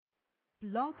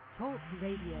Blog Talk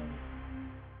Radio.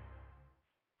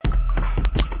 And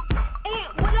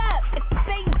what up? It's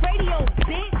SPATE Radio,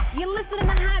 bitch. You're listening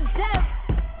to High Def.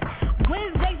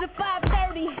 Wednesdays at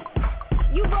 5:30.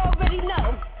 You already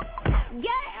know. Yeah.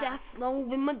 Shots low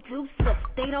with Medusa.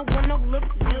 They don't want no lip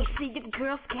real. See your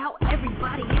Girl Scout.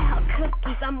 Everybody have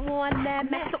cookies. I'm on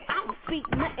that map, so I don't speak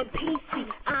nothing PC.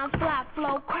 I'm fly,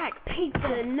 flow, crack,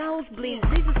 pizza, nosebleed.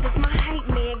 Jesus is my hype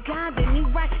man. God, and he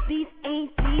right. These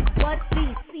ain't these, but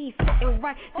these. See, sitting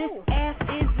right. This ass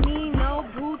is me. No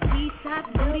booty shots,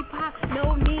 booty pop.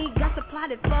 No need. Got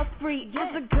supplied it for free.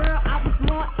 As a girl, I was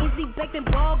more easy baked than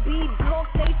ball bead. Blow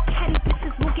face, catty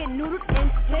bitches will get noodled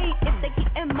and spade if they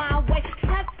get in my way.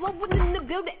 Shots flowing in the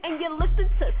building, and you listen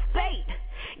to SPATE.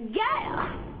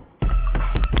 Yeah.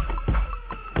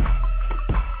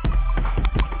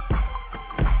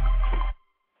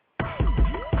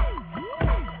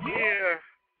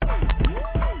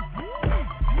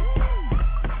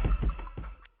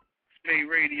 SPATE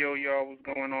Radio, y'all, what's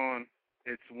going on?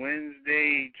 It's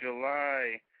Wednesday,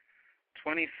 July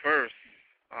 21st.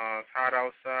 It's hot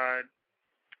outside,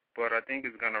 but I think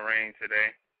it's going to rain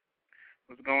today.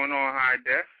 What's going on, High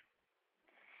Def?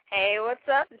 Hey, what's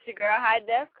up? It's your girl, High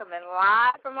Def, coming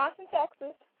live from Austin,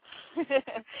 Texas.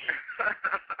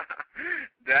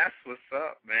 That's what's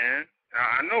up, man.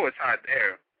 I know it's hot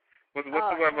there. What's the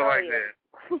weather like there?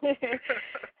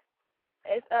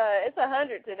 It's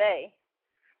 100 today.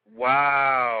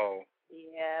 Wow.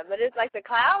 Yeah, but it's like the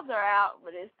clouds are out,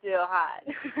 but it's still hot.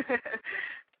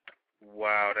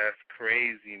 Wow, that's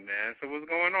crazy, man. So what's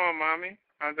going on, Mommy?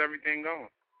 How's everything going?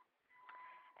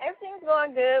 Everything's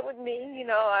going good with me. You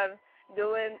know, I'm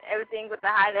doing everything with the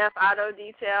High Def Auto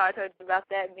Detail. I told you about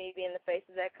that, me being the face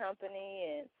of that company,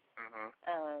 and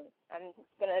I'm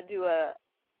gonna do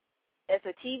it's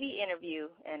a TV interview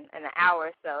in an hour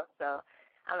or so. So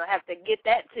I'm gonna have to get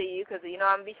that to you because I'm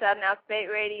gonna be shouting out SPATE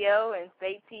Radio and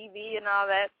SPATE TV and all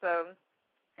that. So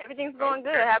everything's going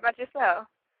good. How about yourself?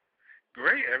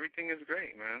 Great. Everything is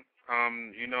great, man.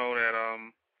 You know that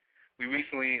we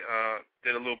recently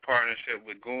did a little partnership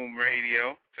with Goom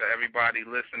Radio to everybody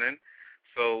listening.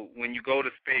 So when you go to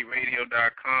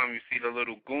SPATERadio.com, you see the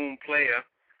little Goom player.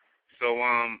 So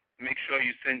make sure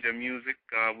you send your music.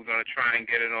 We're going to try and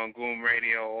get it on Goom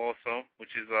Radio also,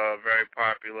 which is a very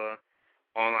popular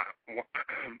online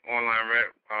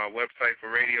website for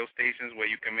radio stations where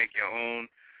you can make your own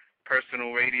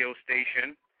personal radio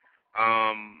station.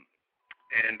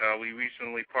 And we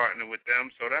recently partnered with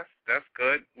them, so that's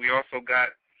good. We also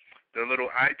got the little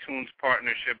iTunes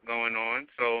partnership going on.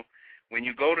 So when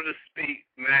you go to the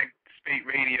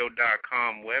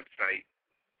SPATERadio.com website,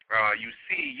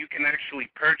 you can actually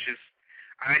purchase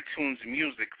iTunes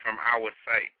music from our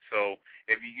site. So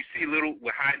if you see little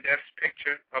with High Def's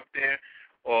picture up there,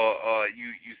 or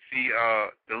you see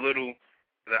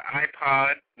the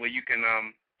iPod where you can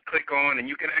click on and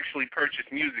you can actually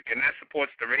purchase music, and that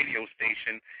supports the radio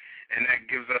station, and that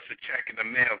gives us a check in the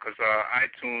mail because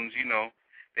iTunes,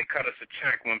 they cut us a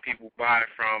check when people buy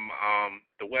from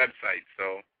the website.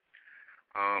 So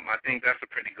I think that's a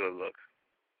pretty good look.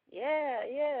 Yeah,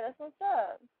 that's what's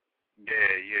up.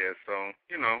 Yeah. So,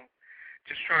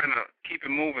 just trying to keep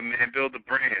it moving, man, build the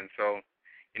brand. So,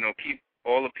 keep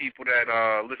all the people that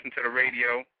listen to the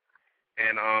radio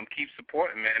and keep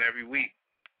supporting, man, every week.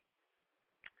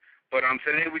 But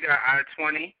today we got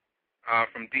I-20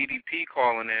 from DTP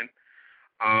calling in.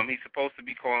 He's supposed to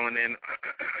be calling in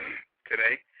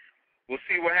today. We'll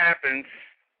see what happens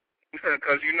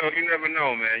because you never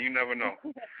know, man. You never know.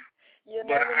 You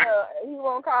never know. He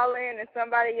won't call in, and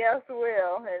somebody else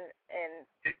will, and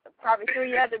probably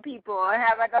 3 other people, and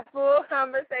have like a full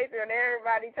conversation, and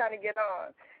everybody trying to get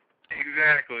on.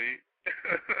 Exactly.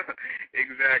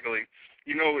 Exactly.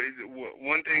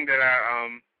 One thing that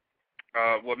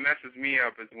what messes me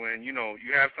up is when, you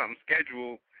have something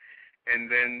scheduled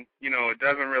and then, it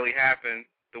doesn't really happen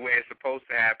the way it's supposed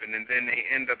to happen, and then they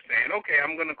end up saying, okay,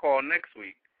 I'm going to call next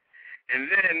week.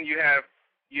 And then you have,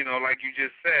 like you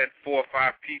just said, 4 or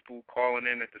 5 people calling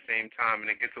in at the same time, and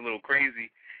it gets a little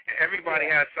crazy. And everybody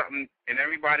has something,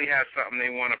 they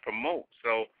want to promote.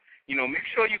 So, make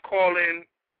sure you call in,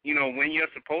 when you're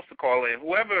supposed to call in.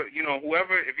 Whoever,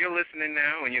 if you're listening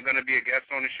now and you're going to be a guest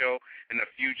on the show in the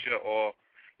future, or,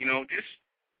 just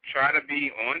try to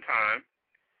be on time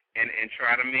and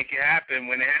try to make it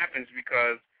happen when it happens,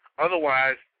 because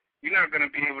otherwise you're not going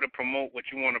to be able to promote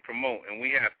what you want to promote. And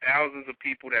we have thousands of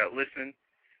people that listen.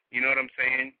 You know what I'm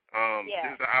saying? This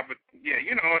is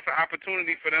it's an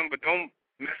opportunity for them, but don't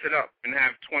mess it up and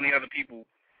have 20 other people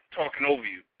talking over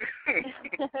you.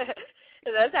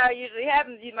 That's how it usually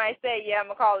happens. You might say, yeah, I'm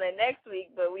going to call in next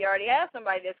week, but we already have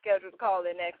somebody that's scheduled to call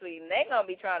in next week, and they're going to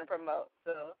be trying to promote.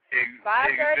 So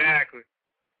 5:30, exactly.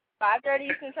 5:30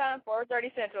 Eastern Time,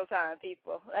 4:30 Central Time,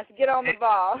 people. Let's get on the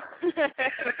ball.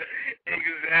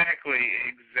 Exactly,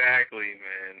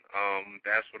 man.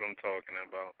 That's what I'm talking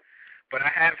about. But I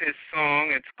have his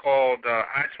song. It's called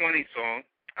I-20 song.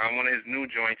 One of his new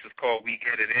joints is called We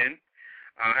Get It In.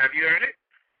 Have you heard it?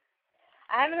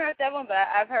 I haven't heard that one, but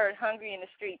I've heard Hungry in the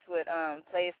Streets with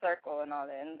Play Circle and all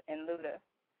that, and Luda.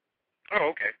 Oh,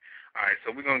 okay. All right,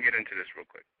 so we're going to get into this real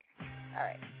quick. All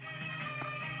right.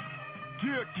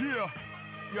 Yeah.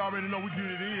 You already know we get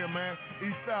it in, man.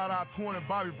 East Side I-20,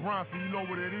 Bobby Bronson, you know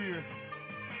what it is.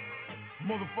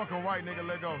 Motherfucking right, nigga,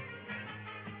 let go.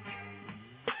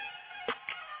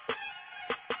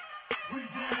 We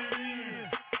get it in.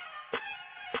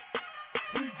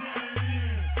 We get it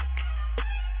in.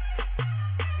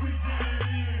 We get it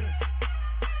in.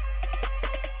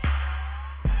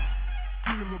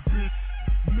 Feel a bitch,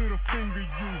 middle finger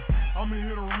you. I'm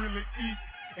here to really eat,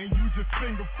 and you just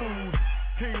finger food.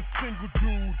 Can't single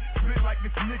dude, spit like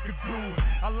this nigga do.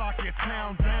 I lock your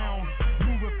town down,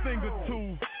 move a thing or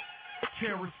two.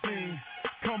 Kerosene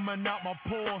coming out my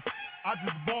pores. I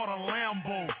just bought a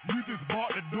Lambo, you just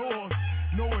bought the doors.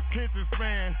 No attention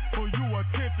span for you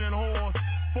attention whores.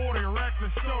 40 racks a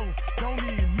show, don't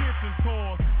even mention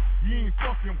tours. You ain't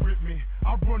fucking with me,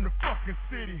 I run the fucking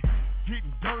city.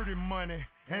 Getting dirty money,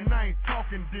 and I ain't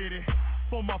talking ditty.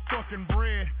 For my fucking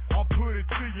bread, I'll put it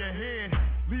to your head.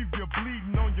 Leave you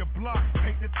bleeding on your block,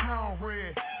 paint the town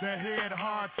red. The head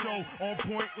honcho, on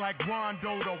point like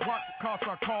Rondo. The watch cost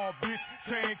I call, bitch,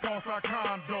 chain cost I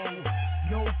condo.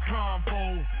 No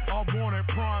combo, I want it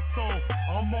pronto.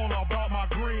 I'm all about my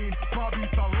green, Bobby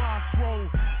Cilantro.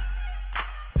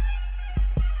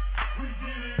 We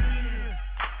get it in.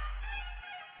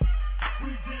 We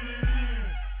get it in.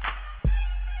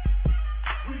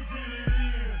 We get it in.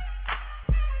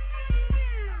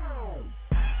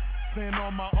 Stand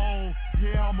on my own,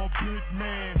 yeah, I'm a big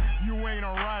man. You ain't a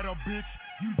rider, bitch,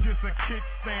 you just a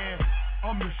kickstand.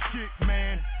 I'm the shit,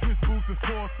 man, this booth is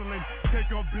porcelain. Take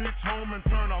a bitch home and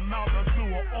turn her mouth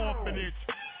into an orphanage.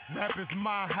 Rap is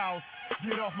my house,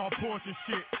 get off my porch and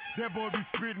shit. That boy be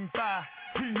spitting fire,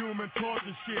 he human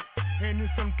torture shit. And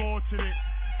it's unfortunate,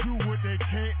 do what they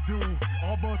can't do.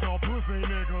 A bunch of pussy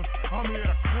niggas, I'm here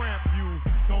to cramp you.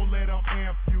 Don't let them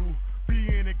amp you, be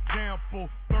an example.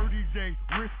 30-day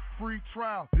risk-free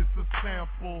trial, this a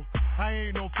sample. I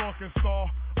ain't no fucking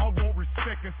star, I want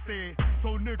respect instead.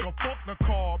 So nigga, fuck the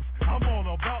carbs, I'm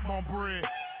all about my bread.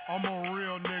 I'm a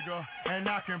real nigga, and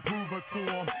I can prove it to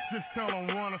him. Just tell him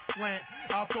run a slant,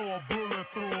 I'll throw a bullet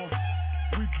through him.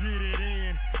 We get it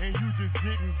in, and you just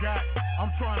getting got.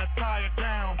 I'm trying to tie it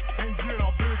down and get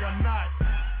a bigger knot.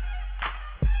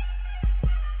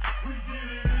 We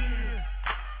get it in.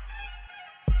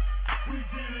 We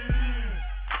get it in.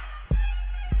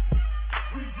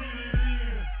 We get it in.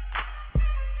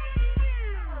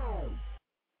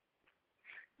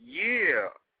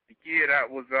 Yeah,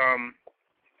 that was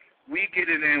We Get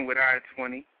It In with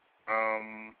I-20.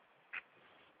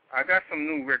 I got some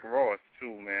new Rick Ross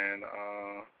too, man.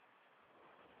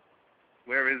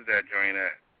 Where is that joint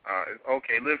at?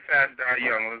 Okay, Live Fast, Die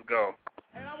Young. Let's go.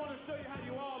 And I want to show you how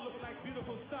you all look like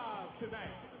beautiful stars tonight.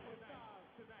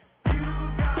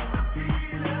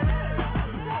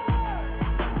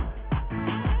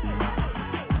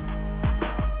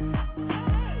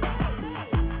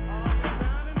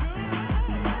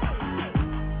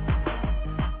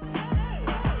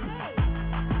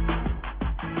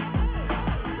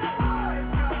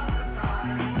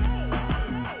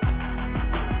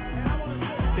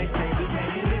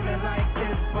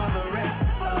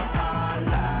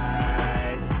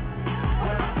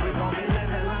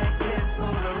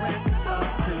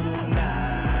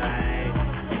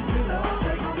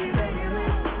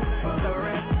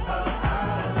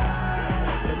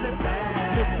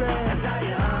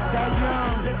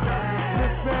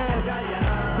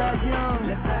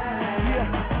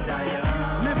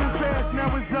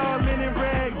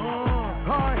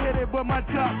 But my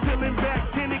top peeling back,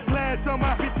 tinted glass on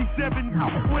my 57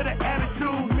 with an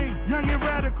attitude. Young and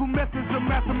radical methods of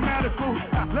mathematical.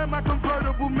 Let my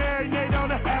convertible marinate on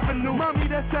the avenue.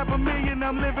 Mommy, that's $7 million.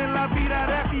 I'm living la vida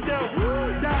rapido.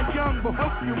 Die young, but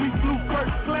hope you we flew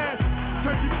first class.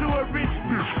 Turned you to a rich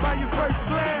bitch by your first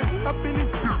class. Up in this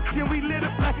bitch, and we lit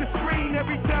up like a screen.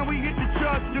 Every time we hit the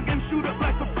charts, you can shoot up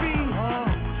like a fiend.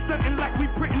 Stunting like we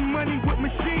printing money with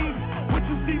machines. What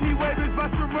you see me wave is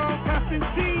by Jerome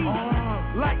Constantine.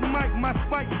 Like Mike my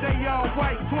spikes, they all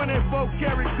white. 24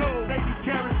 karat gold, 80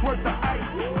 carats worth of ice.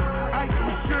 Ice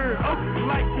insured,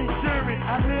 life insurance.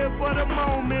 I live for the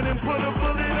moment and put a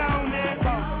bullet on it.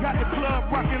 Got the club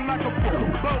rocking like a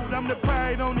boat. I'm the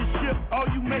pirate on the ship, all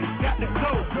you mates got to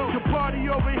go. The party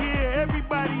over here,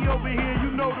 everybody over here.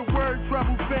 You know the word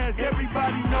travel fast,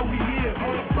 everybody know we here.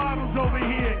 All the bottles over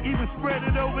here, even spread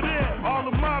it over there. All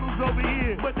the models over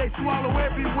here, but they swallow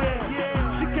everywhere.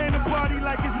 Yeah, she came to party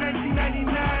like it's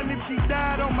 1999. If she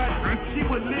died on my drink, she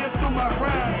would live through my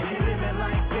ride. Living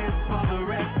like this for the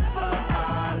rest of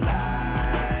our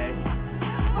lives.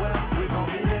 Well, we gon'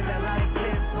 be living like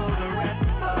this for the rest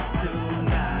of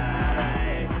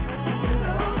tonight. You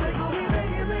know we gon' be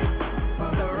making this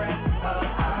for the rest of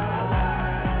our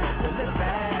lives. Live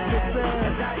fast,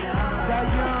 die young, die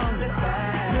young, live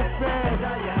fast,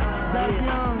 die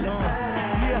young,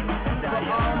 yeah. For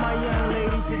all my young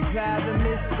ladies that driving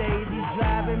Miss Daisy,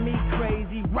 driving me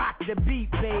crazy. Rock the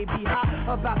beat, baby.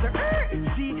 How about the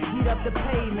she heat up the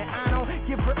pavement? I don't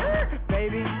give a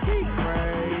baby. She's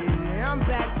crazy. I'm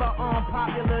back for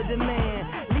unpopular demand.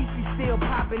 Lacey still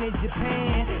popping in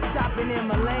Japan, stopping in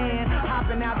Milan,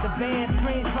 hopping out the van,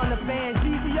 screams from the fans.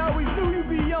 Jeezy always knew you'd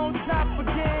be on top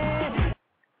again.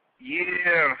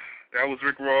 Yeah, that was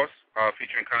Rick Ross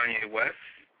featuring Kanye West.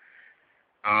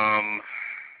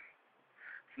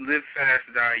 Live Fast,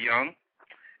 Die Young.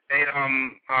 Hey,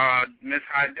 Miss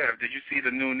High Def, did you see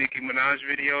the new Nicki Minaj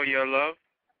video, Your Love?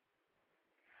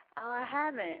 Oh, I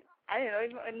haven't. I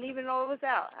didn't even know it was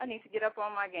out. I need to get up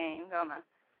on my game, don't I?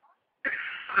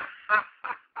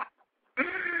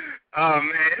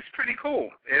 Man, it's pretty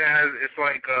cool. It's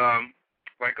like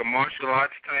a martial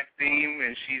arts type theme,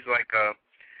 and she's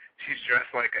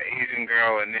dressed like an Asian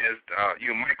girl, and there's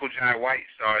Michael Jai White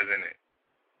stars in it.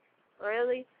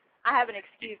 Really? I have an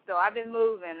excuse, though. I've been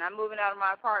moving. I'm moving out of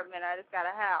my apartment. I just got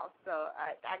a house, so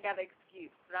I got an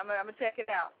excuse. But I'm gonna check it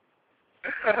out.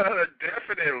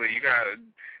 Definitely, you got it.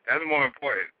 That's more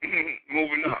important.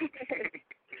 Moving up.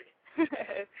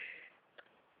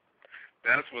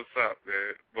 That's what's up,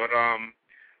 man.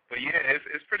 But yeah,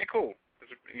 it's pretty cool.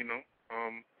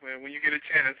 When you get a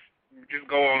chance, just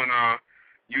go on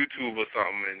YouTube or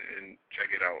something and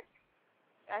check it out.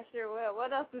 I sure will.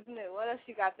 What else is new? What else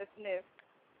you got that's new?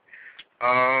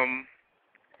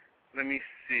 Let me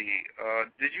see.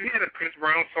 Did you hear the Chris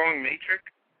Brown song Matrix?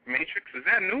 Is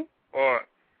that new or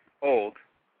old?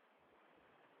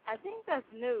 I think that's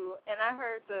new, and I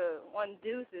heard the one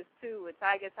Deuces too with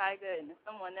Tyga and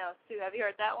someone else too. Have you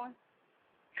heard that one?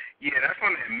 Yeah, that's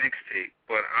on that mixtape.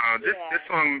 But this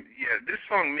song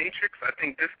Matrix, I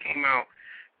think this came out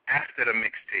after the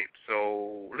mixtape.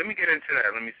 So let me get into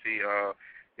that. Let me see.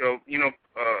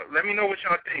 Let me know what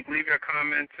y'all think. Leave your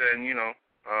comments and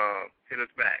hit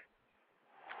us back.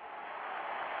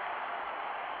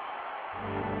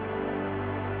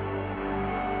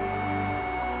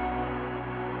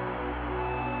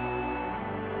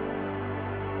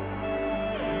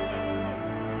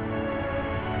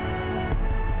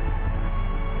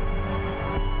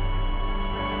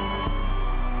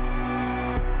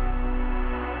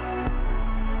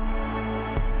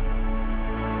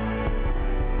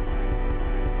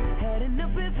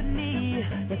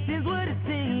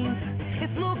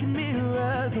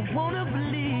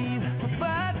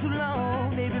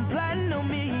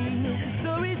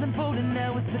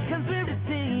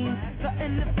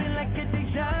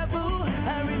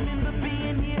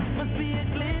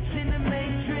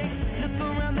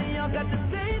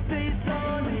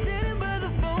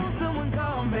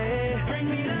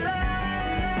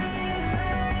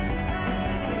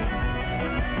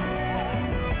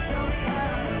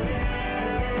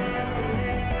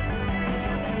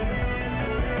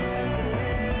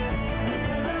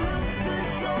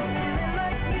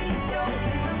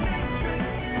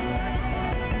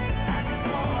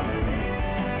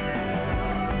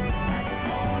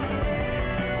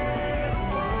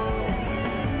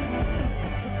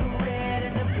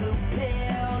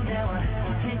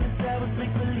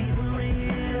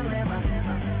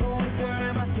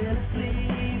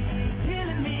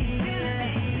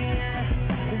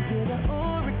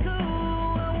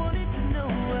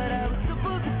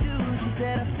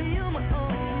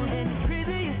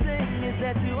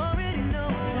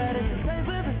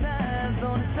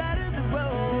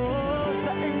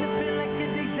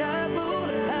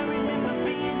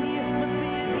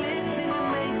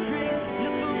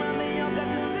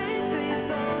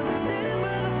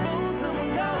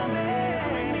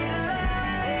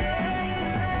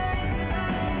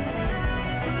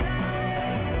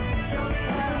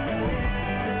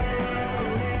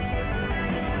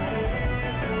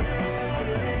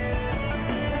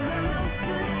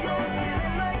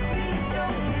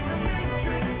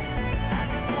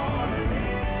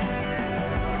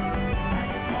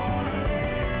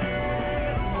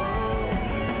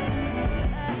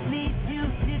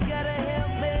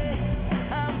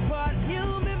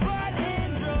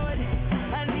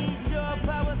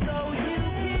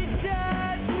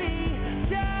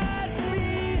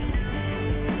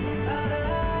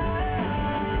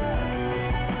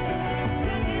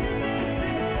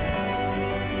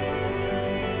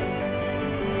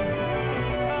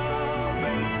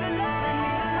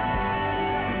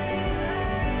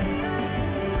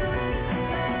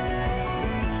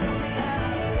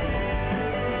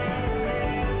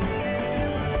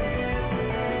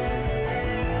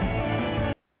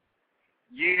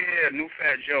 got New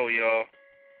Fat Joe, y'all.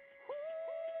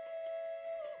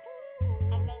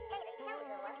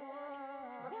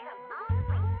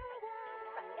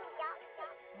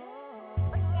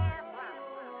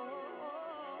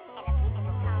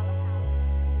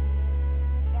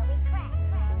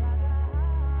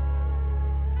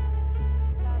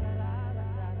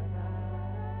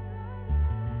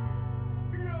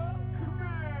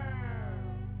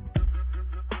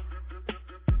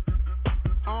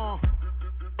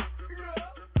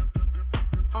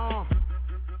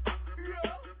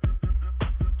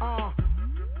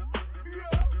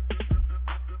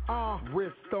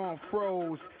 Wrist on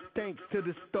froze, thanks to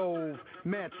the stove.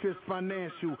 Mattress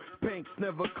financial, banks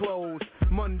never close.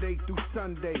 Monday through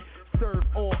Sunday, serve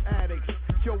all addicts.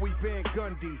 Joey Van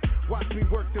Gundy, watch me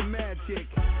work the magic.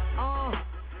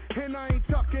 And I ain't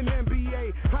talking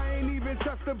NBA. I ain't even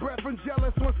touched the breath and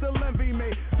jealous when still envy me.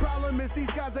 Problem is these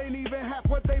guys ain't even half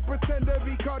what they pretend to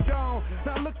be. Cardone.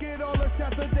 Now look at all the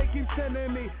shots that they keep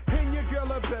sending me. And your girl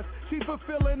her best. She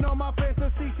fulfilling all my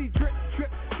fantasy. She drip,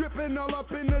 dripping all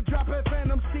up in the drop at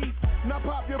Phantom seats. Now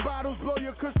pop your bottles, blow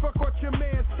your kush, fuck what your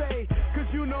man say. Cause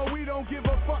you know we don't give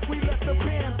a fuck, we let the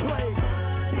band play.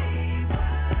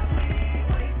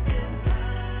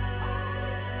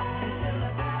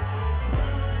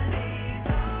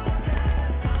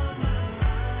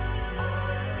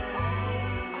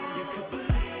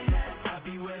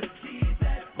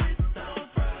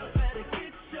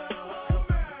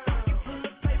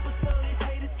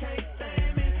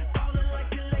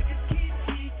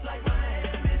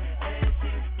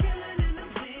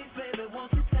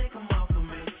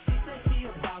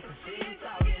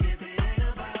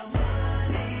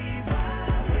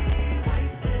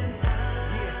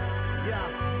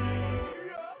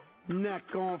 Neck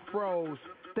on froze,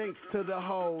 thanks to the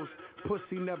hoes.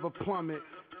 Pussy never plummet,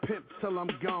 pimp till I'm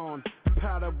gone.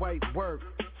 Powder white work,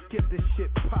 get this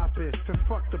shit poppin'. And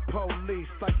fuck the police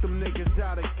like them niggas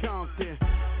out of Compton.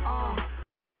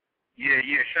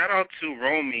 Yeah, shout out to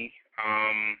Romy.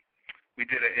 We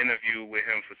did an interview with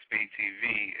him for SPATE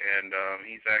TV, and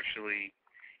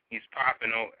he's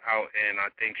popping out in, I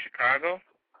think, Chicago.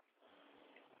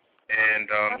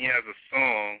 And he has a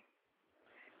song.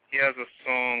 He has a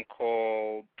song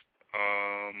called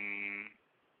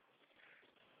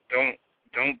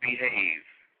Don't Behave.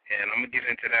 And I'm going to get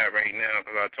into that right now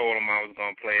because I told him I was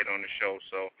going to play it on the show.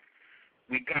 So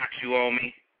we got you,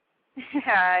 Omi. All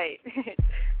right.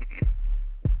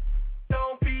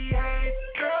 Don't behave,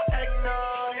 girl, act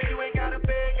naughty. You ain't got a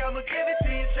bag, I'ma give it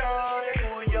to you, shawty.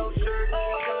 On your shirt,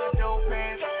 got your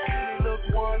pants. You look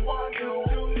 1,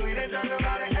 2, 3, then turn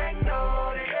around and act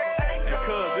naughty.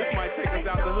 Cuz this might take us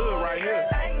out the hood right here.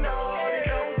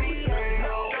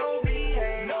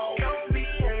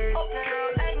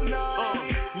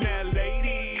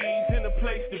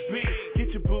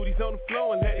 On the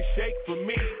floor and let it shake for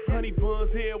me. Honey buns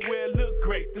here where it look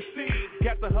great to see.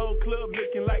 Got the whole club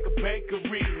looking like a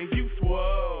bakery. And you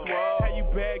swole. How you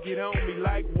bag it on me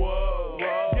like whoa.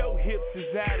 Your hips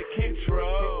is out of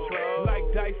control. Like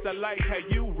dice, I like how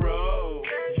you roll.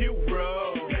 You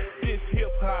roll. This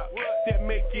hip hop that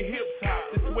make your hips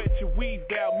hop. The sweat your weave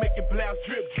out, make your blouse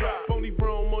drip drop. Only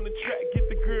roam on the track, get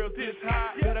the girls this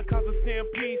hot. That'll cause a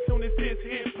stampede soon as this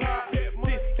hip hop. This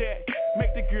that,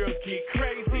 make the girls get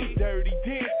crazy. Dirty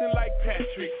dancing like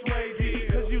Patrick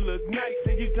Swayze. Cause you look nice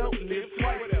and you don't live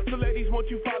twice. So ladies, won't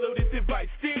you follow this advice?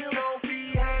 Still don't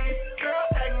behave, girl,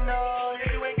 act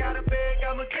naughty. You ain't got a bag,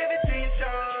 I'ma give it to you,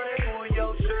 shawty. On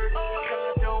your shirt,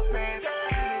 got your pants.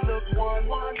 You look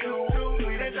 1, 2,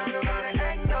 3, then turn around and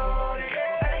act naughty.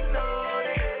 Act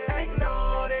naughty, act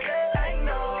naughty, act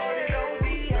naughty. Don't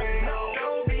behave,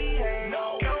 don't behave,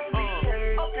 don't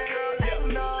behave. Okay, girl, act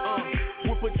naughty.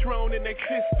 With Patron in their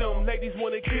system, ladies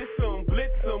wanna kiss them,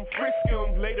 blitz them, frisk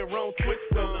them, later on twist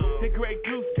them. The Grey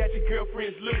Goose got your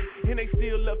girlfriends loose, and they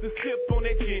still love to sip on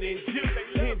that gin and juice.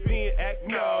 And being act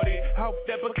naughty, off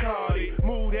that Bacardi,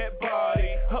 move that body,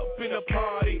 up in the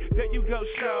party. There you go,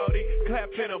 shawty, clap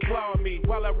and applaud me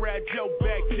while I ride your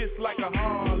back just like a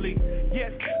Harley.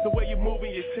 Yes, the way you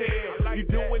moving your tail, you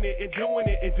doing it and doing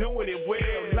it and doing it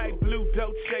well. Light blue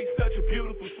Dolce, such a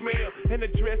beautiful smell, and the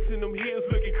dress in them heels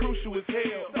looking crucial as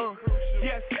hell.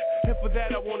 Yes, and for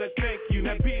that I wanna thank you.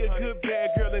 Now be a good bad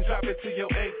girl and drop it to your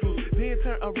ankles. Then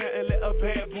turn around and let a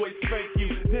bad boy spank you.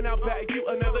 Then I'll buy you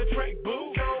another drink,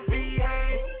 boo. Don't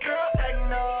behave, girl, act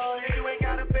naughty. You ain't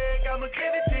got a bag, I'ma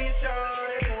give it to you,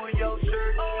 shawty. On your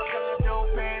shirt, got your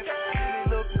pants.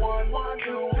 You look 1,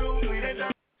 2, 3, then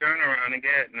turn around and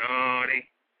get naughty.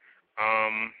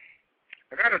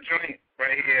 I got a joint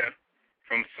right here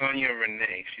from Sonia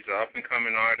Renee. She's an up and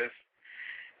coming artist.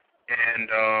 And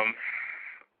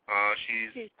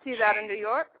She's out in New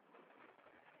York?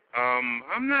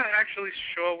 I'm not actually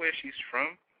sure where she's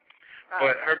from,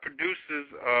 but her producers,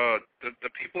 the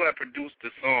people that produced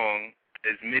the song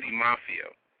is Midi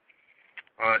Mafia.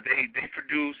 They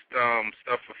produced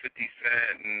stuff for 50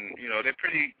 Cent, and they're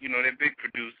pretty, they're big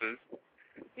producers.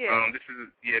 Yeah. This is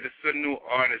a new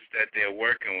artist that they're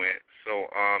working with. So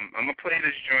I'm gonna play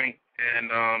this joint,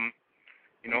 and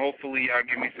hopefully y'all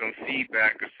give me some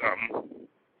feedback or something.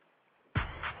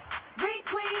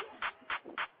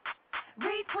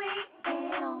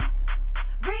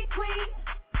 Retweet,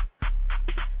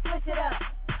 switch it up.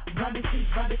 Run the seat,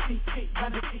 run the seat,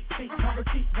 run the seat, run the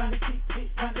seat, run the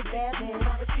seat, run the dab,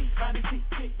 run the seat, run the seat,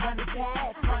 run the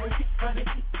dab, run the seat, run the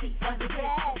seat, run the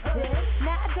dab.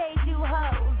 Nowadays you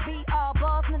hoes be all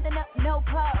balls, nothing up, no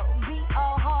pose. Be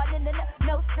all hard,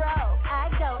 no stroke. I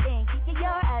go in, you're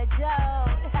a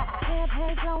joke.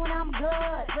 Champagne flowing, I'm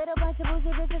good. With a bunch of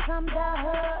bougie bitches from the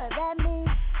hood. That means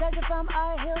treasure from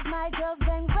our hills, my jokes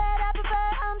bang red. I prefer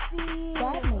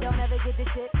don't ever get this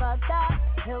shit fucked up.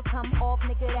 He'll come off,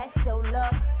 nigga, that's your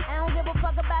luck. I don't give a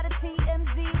fuck about a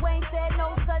TMZ. Wayne said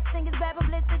no such thing as bad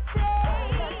publicity.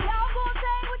 Y'all gon'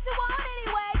 say what you want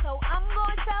anyway, so I'm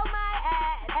gon' show my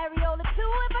ass. Areola 2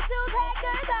 if I choose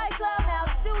hackers, I slow. Now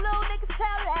two little niggas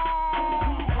tell that.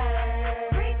 We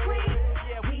heard. Retweet.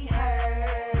 Yeah, we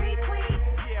heard. Retweet.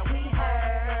 Yeah, we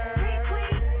heard.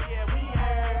 Retweet. Yeah, we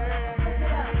heard.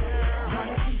 Run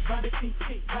the seat, run the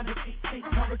seat, run the seat,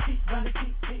 run the seat, run the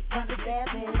seat, run the dab,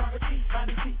 run the seat, run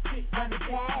the seat, run the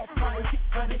dab, run the seat,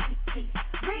 run the seat.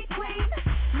 Retweet.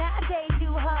 Nowadays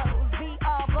you hoes be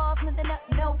all balls, nothing up,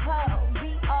 no pose.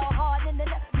 Be all hard,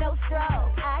 no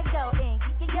stroke. I go in,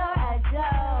 you're a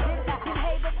joke. You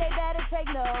hate, but they better take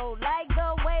note. Like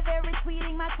the way they're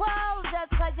retweeting my quotes,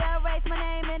 just 'cause you erase my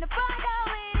name in the front. Don't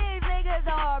mean these niggas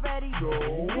already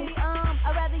know. See,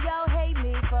 I'd rather y'all hate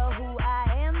me for who I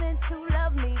am than to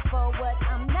love me for what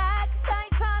I'm not. 'Cause I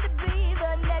ain't trying to be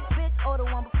the next bitch or the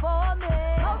one before me.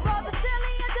 Most rather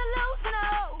silly and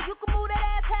delusional. You can move that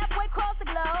ass halfway across the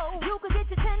globe. You can get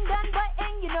your 10 done, but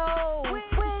in your nose. We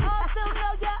all still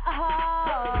know you're a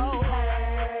hoe. We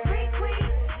heard. Retweet.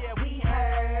 Yeah, we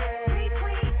heard.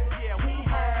 Retweet. Yeah, we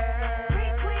heard.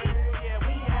 Retweet. Yeah,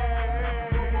 we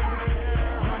heard.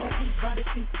 Run the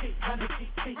seat, run the seat, run the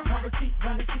seat, run the seat,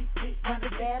 run the seat, run the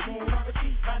dab, run the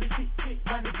seat, run the seat,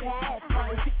 run the dab, run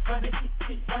the seat, run the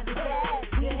seat, run the dab.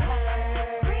 We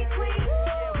heard. Retweet.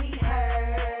 Yeah, we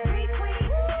heard. Retweet.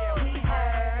 Yeah, we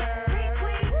heard.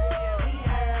 Retweet. Yeah, we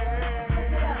heard.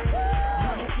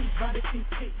 Run the seat, run the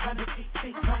seat, run the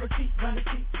seat, run the seat, run the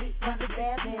seat, run the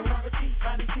dab, run the seat,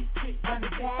 run the seat, run the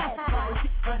dab, run the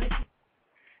seat, run the seat.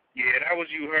 Yeah, that was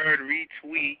You Heard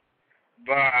Retweet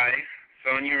by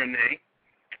Sonya Renee.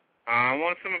 I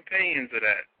want some opinions of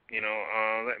that.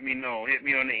 Let me know. Hit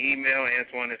me on the email,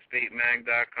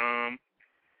 Antoine@spatemag.com.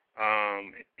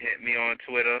 Hit me on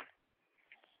Twitter.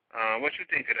 What you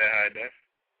think of that, High Def?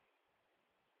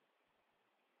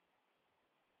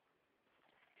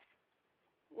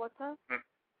 What's up?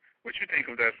 What you think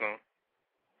of that song?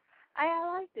 I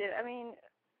liked it. I mean,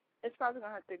 it's probably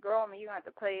gonna have to grow on me. You're gonna have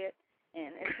to play it,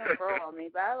 and it's gonna grow on me.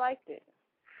 But I liked it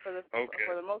for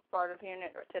the most part of hearing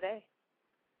it today.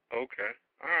 Okay.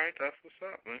 All right. That's what's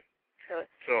up, man.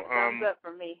 So thumbs up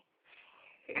for me.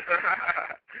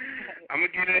 I'm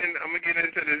gonna get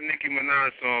into this Nicki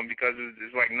Minaj song because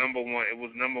it's like number one. It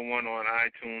was number one on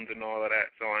iTunes and all of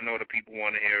that. So I know the people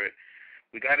want to hear it.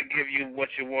 We got to give you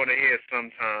what you want to hear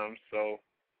sometimes. So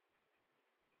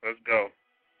let's go.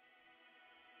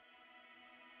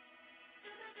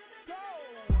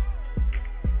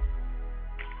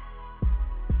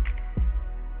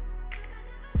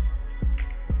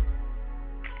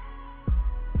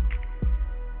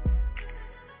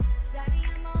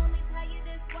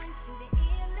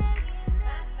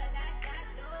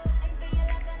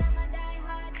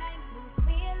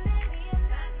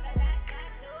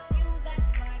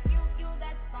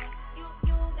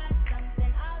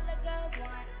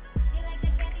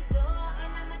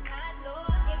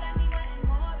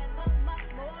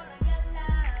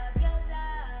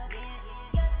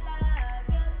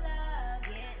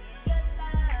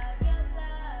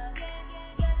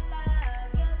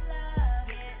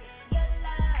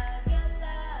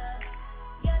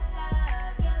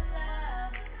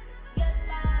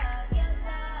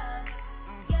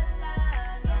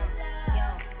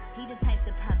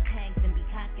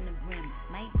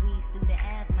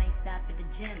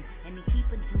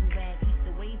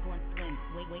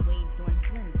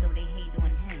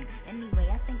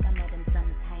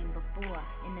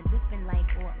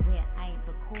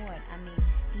 I mean,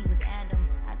 he was Adam,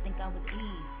 I think I was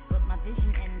Eve. But my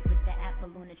vision ends with the apple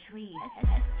fall on a tree.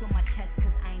 S to my chest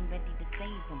cause I ain't ready to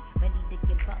save him. Ready to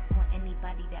give up on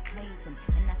anybody that plays him.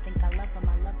 And I think I love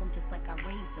him just like I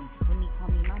raised him. When he call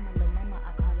me mama, little mama,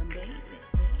 I call him baby.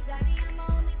 Daddy, I'ma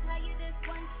only tell you this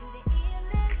once, you the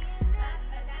illest.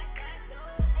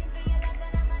 And for your love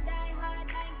that I'ma die hard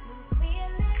like Bruce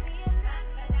Willis.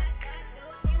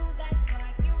 You got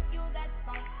smart, you got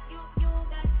funk, you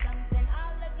got something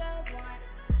all the girls want.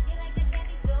 You like the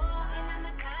candy store, and I'm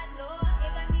a toddler. You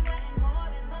got me wanting more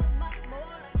and much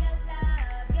more. Your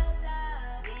love, yeah. Your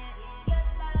love, yeah. Your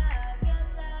love,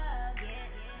 yeah.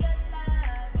 Your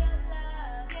love, yeah. Your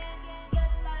love, yeah. Your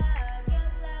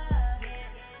love, yeah.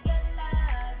 Your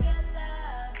love, your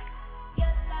love.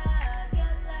 Your love,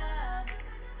 your love.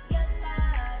 Your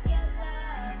love, your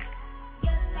love.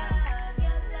 Your love,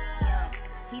 your love.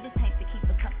 He the type to keep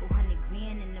a couple $100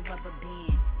 grand in the rubber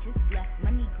band. Just left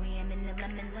MoneyGram in the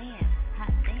lemon land.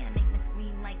 Hot damn, make me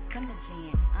scream like Summer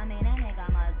Jam. I mean, that nigga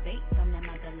must bait from the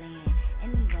motherland.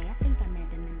 Anyway, I think I met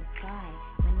him in the sky.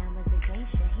 When I was a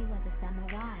geisha, he was a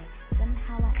samurai.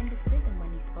 Somehow I understood him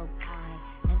when he spoke high.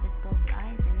 Never spoke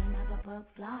lies and he never broke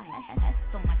flies.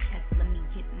 That's on my chest, let me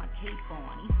get my cape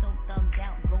on. He's so thugged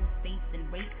out, ghost face and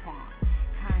Raekwon.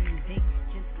 Convict,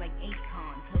 just like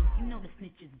Akon. Cause you know the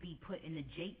snitches be putting the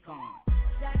Jake on.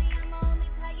 Daddy, I'ma only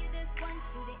tell you this once,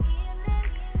 you the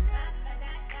illest.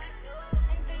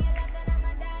 And for your love that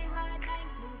I'ma die hard like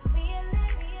Bruce Willis.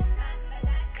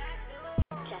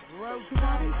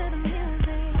 Got into the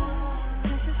music,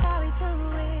 this is how we do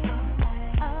it.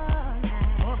 All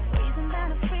night, breezing down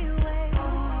the freeway,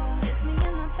 just me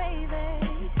and my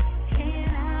baby. Can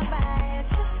I buy it?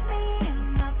 Just me and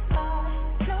my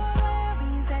thoughts, no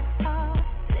worries at all.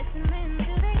 Listening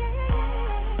to the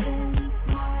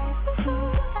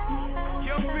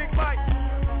Young Big Mike,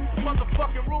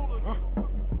 motherfucking ruler.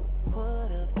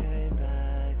 Would've came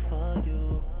back for you.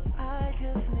 I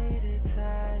just needed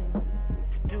time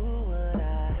to do what I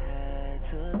had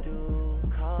to do.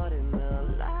 Caught in the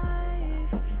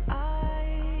life,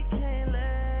 I can't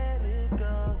let it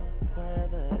go.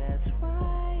 Whether that's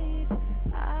right,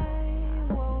 I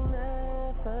won't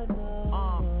ever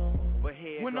know.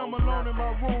 When I'm alone in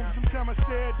my room, sometimes I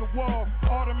stare at the wall.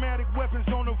 Automatic weapons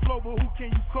on the floor, but who can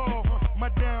you call? My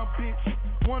down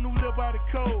bitch, one who live by the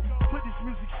code. Put this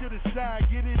music shit aside,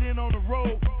 get it in on the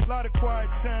road. Lot of quiet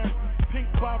time, pink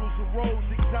bottles of rose,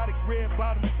 exotic red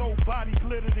bottoms, soul body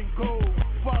glittered in gold.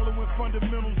 Following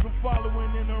fundamentals, I'm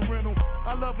following in a rental.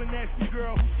 I love a nasty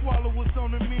girl who swallow what's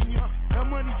on the menu. That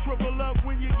money triple up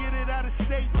when you get it out of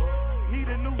state. Need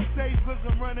a new safe cause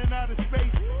I'm running out of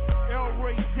space. El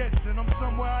Ray Jetson, I'm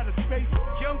somewhere out of space.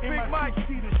 Young Big Mike,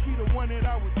 she the one that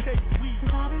I would take. We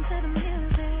got into the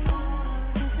music,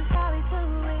 this is how we do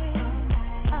it.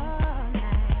 All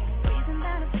night, breezing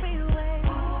down the freeway,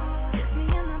 just me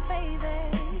and my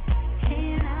baby.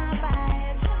 Can I buy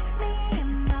it? Just me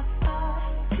and my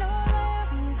thoughts, no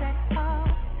worries at all.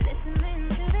 Listening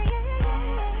to the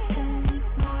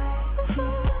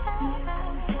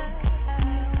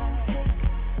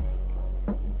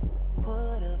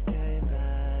Would've came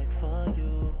back for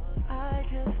you. I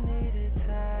just needed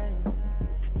time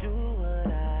to do what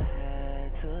I had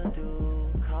to do.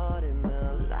 Caught in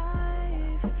the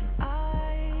life,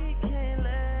 I can't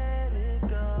let it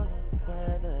go.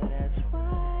 Whether that's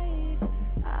right,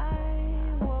 I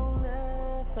won't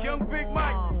ever Young Big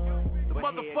Mike, the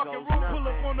motherfucking room, pull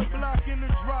up on the block in the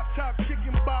drop top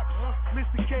chicken box.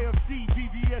 Mr. KFC,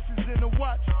 BBS is in the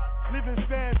watch. Living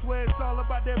fast where it's all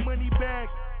about that money bag.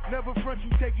 Never front, you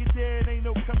take it there, it ain't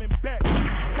no coming back.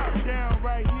 Top down,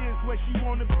 right here is where she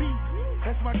wanna be.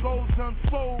 That's my goals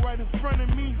unfold right in front of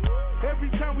me. Every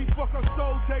time we fuck her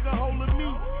soul, take a hold of me.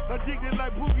 Addicted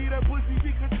like Boogie, that pussy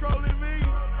be controlling me.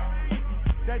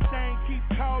 That thing keep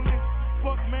calling.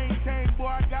 Fuck maintain,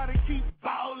 boy, I gotta keep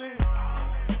ballin'.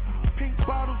 Pink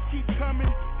bottles keep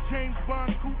coming. James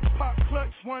Bond coupe pop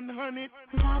clutch 100.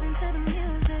 got into the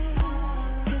music,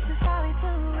 this is how we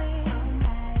do it.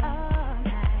 All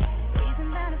night,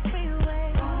 breezing down the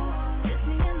freeway, just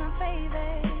me and my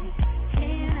baby.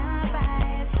 Can I buy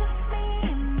it? Just me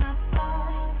and my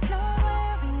thoughts, no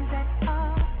worries at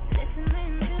all.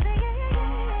 Listening to the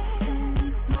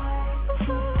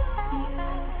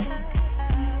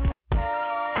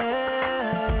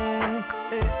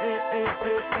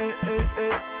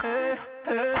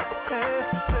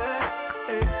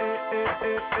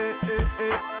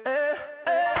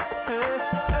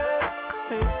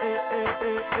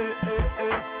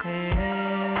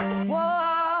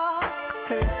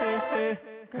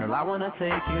Girl, I wanna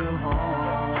take you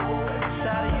home.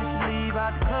 Shawty used to leave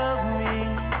out the club with me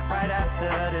right after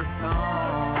this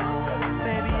song.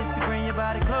 Baby, if you bring your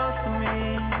body close to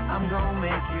me, I'm gon' make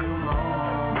you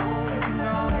home. You can go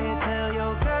ahead, tell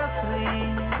your girl to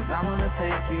leave, 'cause I wanna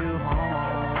take you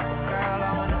home. Girl,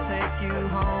 I wanna take you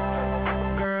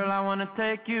home. Girl, I wanna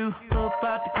take you up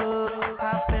out the club,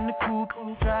 hop in the coupe,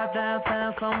 drive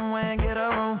downtown somewhere and get a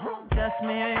room. Just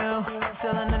me and you,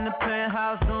 chillin' in the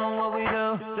penthouse doing what we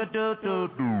do.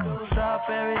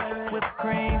 Strawberries, whipped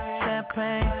cream,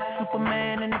 champagne,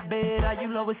 Superman in the bed, how you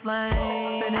Lois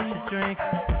Lane. Finish the drink,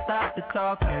 stop the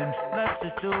talking, let's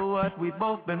just do what we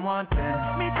both been wanting.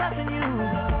 Me touching you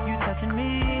touching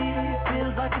me,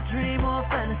 feels like a dream or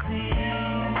fantasy.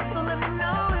 So let me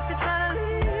know if you're trying to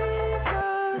leave,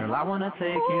 girl, I wanna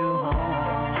take you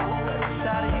home.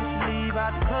 Shawty, you should leave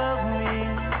out the club with me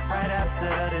right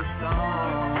after this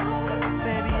song.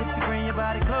 Baby, if you bring your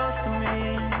body close to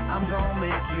me, I'm gonna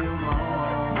make you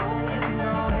moan. You can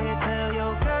go ahead, tell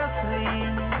your girl to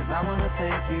leave, 'cause I wanna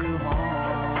take you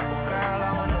home. Girl,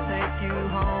 I wanna take you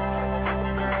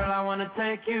home. Girl, I wanna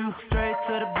take you straight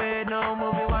to the bed, no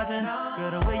movie watching.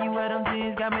 Girl, the way you wear them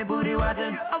jeans got me booty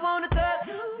watching. I wanna touch,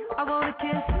 I wanna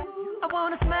kiss, I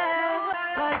wanna smell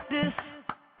like this.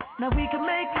 Now we can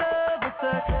make love with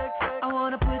sex. I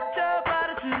wanna put your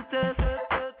body to the test,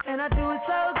 and I do it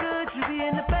so good, you be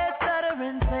in the bed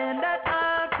stuttering, saying that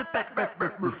I'm the best.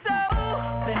 So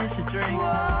finish the drink,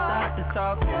 stop the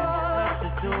talking, let's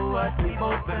just do what we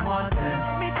both been wanting.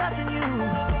 Me touching you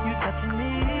touching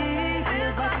me,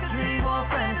 feels like a dream or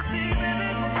fantasy.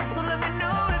 So let me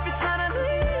know if you're trying to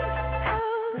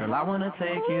leave. Girl, I wanna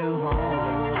take you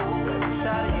home.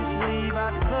 Shawty, you should leave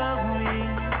out the club with me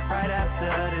right after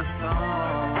this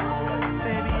song.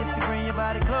 Baby, if you bring your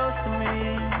body close to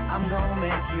me, I'm gonna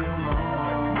make you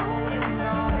moan. You can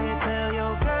go ahead, tell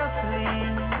your girl to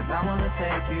leave, 'cause I wanna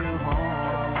take you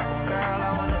home. Girl,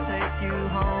 I wanna take you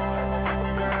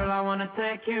home. Girl, I wanna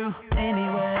take you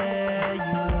anywhere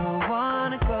you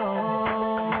wanna go.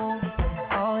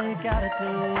 All you gotta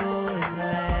do is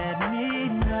let me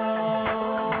know.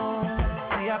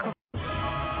 See, I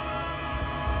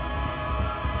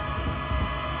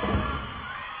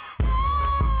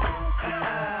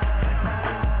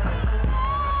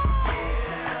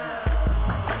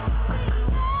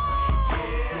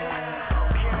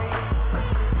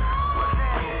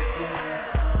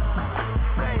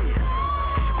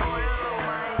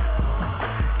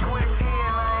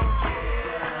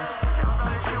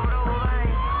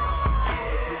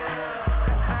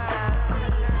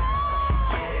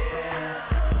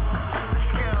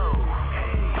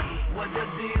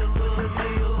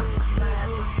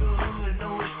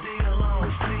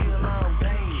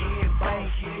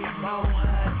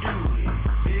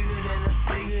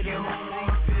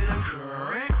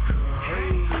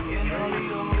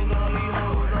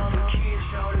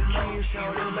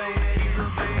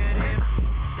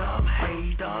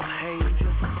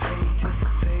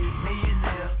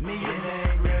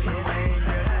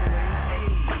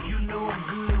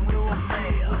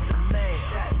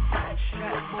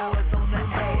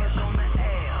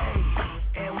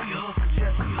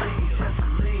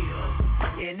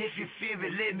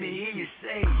let me hear you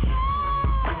say,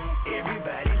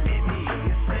 everybody let me hear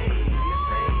you say,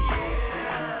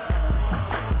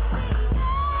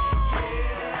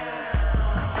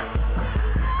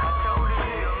 I told you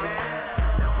deal, man,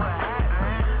 that's what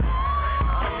happened,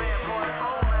 I'm at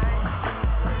 44, man,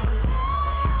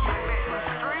 get back to the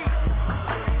street,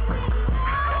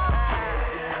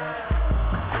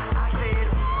 I said,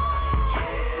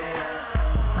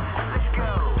 let's go.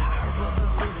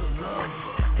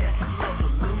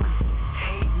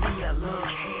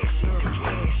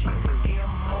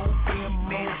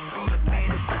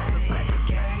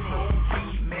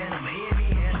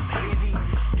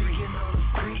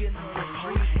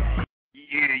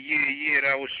 Yeah,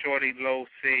 that was Shorty Low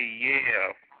C,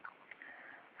 yeah.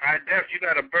 Hi, Def, you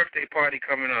got a birthday party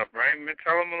coming up, right?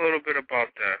 Tell them a little bit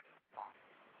about that.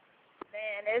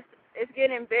 Man, it's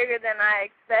getting bigger than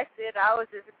I expected. I was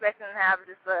just expecting to have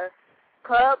just a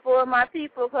club full of my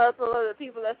people, club full of the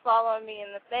people that's following me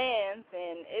and the fans,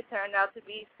 and it turned out to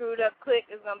be Screwed Up Click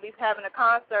is going to be having a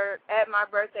concert at my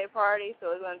birthday party,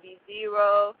 so it's going to be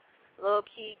Zero, Lil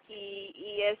Kiki,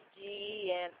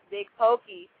 ESG, and Big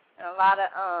Pokey, and a lot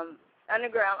of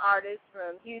underground artists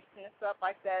from Houston and stuff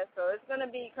like that, so it's going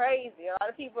to be crazy. A lot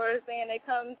of people are saying they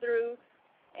come through,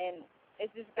 and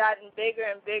it's just gotten bigger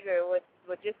and bigger with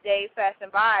just days passing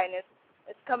by, and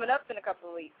it's coming up in a couple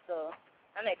of weeks, so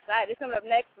I'm excited. It's coming up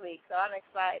next week, so I'm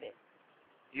excited.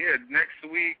 Yeah, next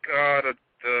week,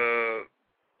 the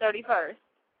 31st.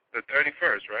 The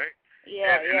 31st, right?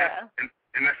 Yeah,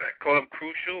 And that's at Club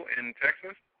Crucial in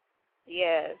Texas?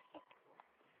 Yes.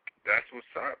 That's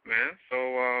what's up, man. So,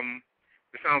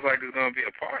 it sounds like it's going to be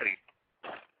a party.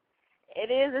 It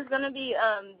is. It's going to be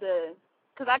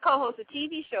because I co-host a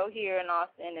TV show here in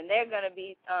Austin, and they're going to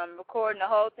be recording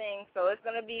the whole thing. So it's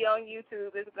going to be on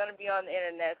YouTube. It's going to be on the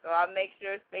internet. So I'll make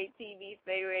sure SPATE TV,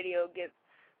 SPATE Radio gets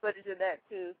footage of that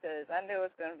too, because I know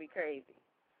it's going to be crazy.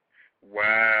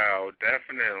 Wow,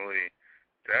 definitely,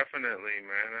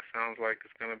 man. That sounds like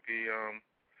it's going to be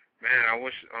man. I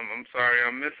wish. I'm sorry,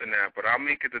 I'm missing that, but I'll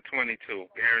make it to 22,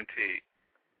 guaranteed.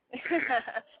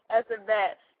 That's a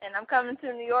bet. And I'm coming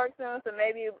to New York soon, so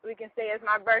maybe we can say it's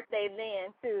my birthday then,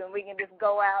 too, and we can just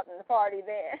go out and party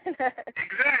then.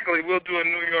 Exactly. We'll do a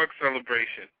New York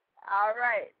celebration. All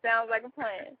right. Sounds like a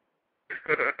plan.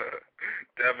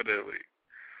 Definitely.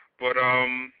 But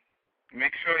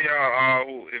make sure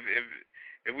y'all,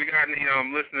 if we got any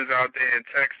listeners out there in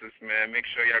Texas, man, make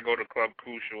sure y'all go to Club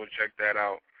Crucial and check that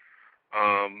out.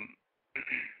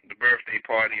 The birthday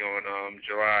party on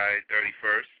July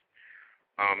 31st.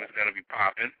 It's going to be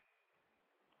popping.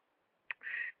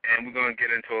 And we're going to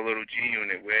get into a little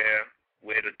G-Unit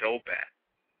where the dope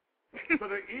at. To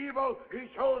the evil, he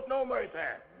shows no mercy.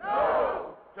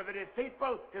 No. To the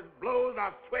deceitful, his blows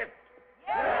are swift.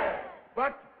 Yes.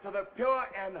 But to the pure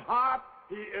in heart,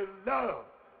 he is love.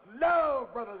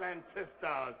 Love, brothers and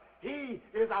sisters. He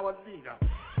is our leader.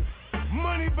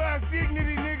 Money buys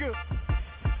dignity, nigga.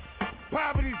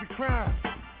 Poverty's a crime.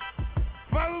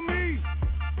 Follow me.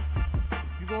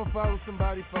 You gonna follow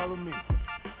somebody, follow me.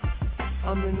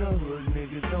 I'm in the hood,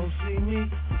 niggas don't see me.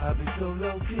 I be so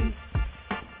low-key.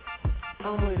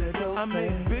 I'm with a dope I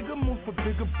make bigger moves for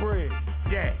bigger bread.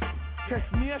 Yeah.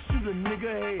 Catch me, I shoot a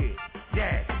nigga head.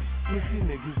 Yeah. Missy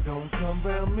niggas don't come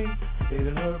around me. They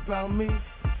done heard about me.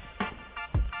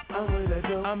 I'm with a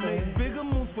dope I make bigger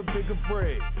moves for bigger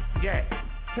bread. Yeah.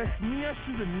 Catch me, I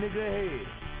shoot a nigga head.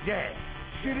 Yeah.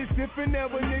 Shit is different now,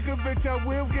 but nigga, bitch, I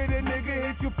will get a nigga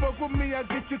hit. You fuck with me, I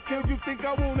get you killed. You think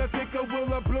I won't, I think I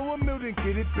will. I blow a mill, then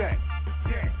get it back.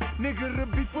 Yeah. Nigga, to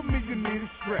be for me, you need a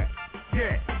strap.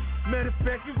 Yeah. Matter of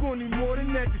fact, you gon' need more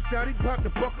than that. The shotty pop, the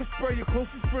bucket spray. Your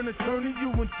closest friend will turn to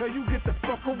you until you get the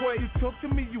fuck away. You talk to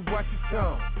me, you watch your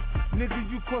tongue.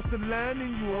 Nigga, you cross the line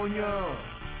and you on your own.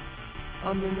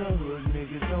 I'm in the hood,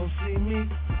 niggas don't see me.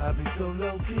 I be so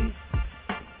low-key.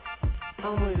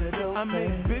 I'm with a dope I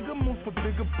make bigger moves for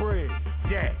bigger bread.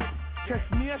 Yeah.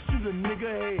 Catch me, I shoot a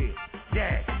nigga head.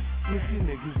 Yeah. Missy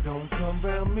niggas don't come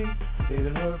around me. They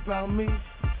done heard about me.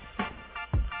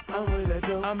 I'm with a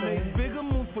dope I make bigger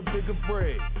moves for bigger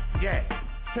bread. Yeah.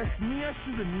 Catch me, I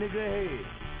shoot a nigga head.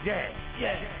 Yeah.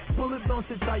 Yeah. Bullets don't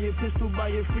sit tired, pistol by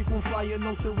your frequent flyer.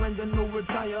 No surrender, no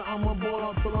retire. I'm a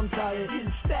ball until I'm tired.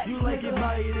 You like it,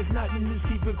 buy it. If not, then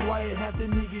just keep it quiet. Half the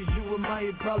niggas you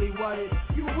admire probably wired.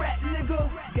 You rap,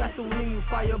 nigga. Gasoline,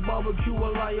 fire, barbecue, a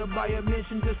liar. Buy a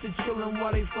mansion just to chillin'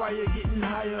 while they fryer, getting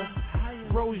higher.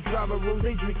 Rose driver, rose,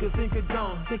 they drink a think of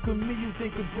dawn. Think of me, you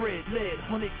think of bread, lead,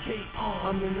 100K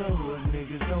on. I'm in the hood,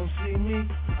 niggas don't see me.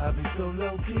 I be so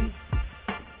low-key.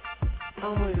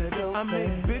 I'm with a dope I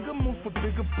make bigger moves for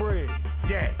bigger bread.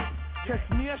 Yeah. Catch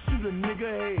me, I shoot a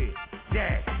nigga head.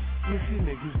 Yeah. Missy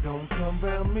niggas don't come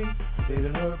around me. They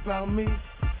done heard about me.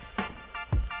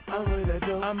 I'm with a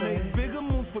dope I make bigger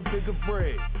moves for bigger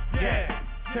bread. Yeah.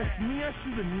 Catch me, I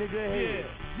shoot a nigga head.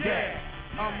 Yeah.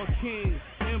 I'm a king,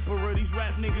 emperor, these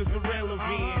rap niggas irrelevant.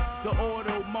 The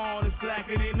Ottoman is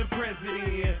blacker than the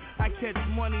president. I catch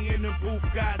money in the booth,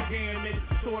 goddamn it.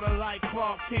 Sorta like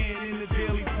Clark Kent in the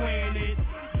Daily Planet.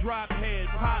 Drop head,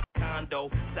 pop condo,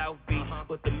 South Beach,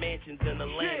 with the mansions in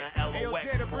Atlanta, LOX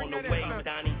on the way,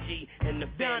 Donnie G in the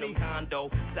Phantom condo,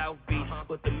 South Beach,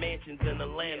 with the mansions in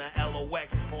Atlanta, LOX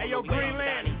on the way,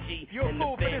 Donnie G in the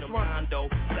Phantom condo,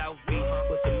 South Beach,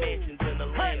 with the mansions in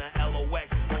Atlanta, LOX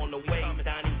on the way,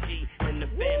 Donnie G in the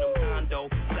Phantom condo,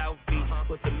 South Beach,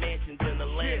 with the mansions in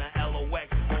Atlanta, LOX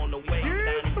on the way,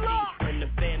 Donnie G in the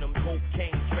Phantom,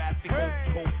 cocaine traffic,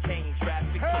 cocaine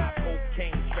traffic,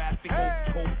 cocaine traffic,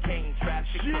 cocaine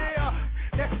traffic. Yeah,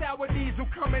 that's sour diesel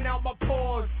coming out my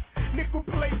pores. Nickel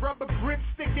plate rubber grip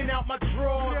sticking out my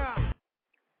drawers. Yeah.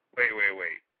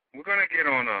 Wait. We're gonna get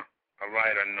on a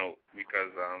lighter note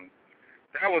because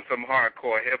that was some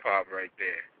hardcore hip hop right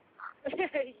there.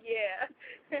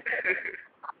 Yeah.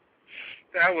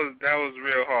 That was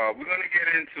real hard. We're gonna get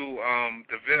into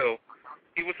DeVille.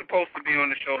 He was supposed to be on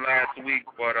the show last week,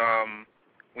 but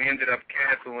we ended up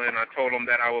canceling. I told him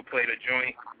that I would play the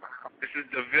joint. This is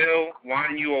DeVille,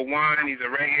 Wine You a Wine. He's a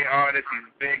reggae artist. He's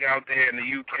big out there in the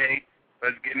UK.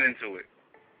 Let's get into it.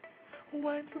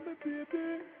 Wine for me,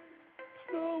 baby.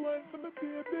 Slow wine for me,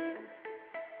 baby.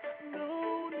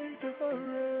 No need to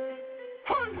hurry.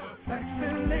 Sexy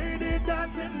lady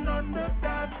dancing on the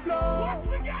dance floor.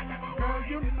 Girl,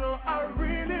 you know I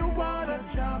really wanna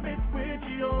jam it with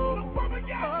you.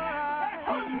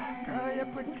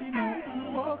 pretty, no,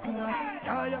 oh, class.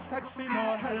 Yeah, you're sexy,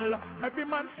 no, hell. Every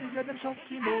man see you, them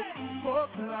shouting, no, oh,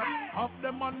 class. Have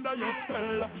them under your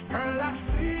spell. Girl, I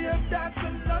see you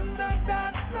dancing under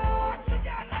that floor.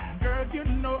 Girl, you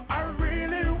know I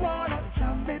really wanna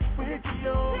jam it with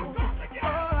you.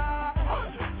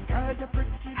 Girl, you're pretty,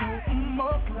 no,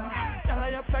 oh, class. Yeah,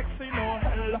 you're sexy, no,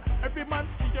 hell. Every man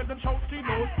see you, them shouting,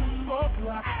 no, oh,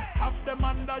 class. Have them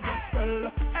under your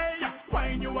spell. Hey,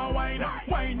 wine you a wine,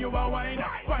 wine you a wine,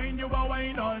 wine you a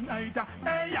wine all night.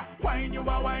 Hey, wine you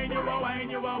a wine, you a wine,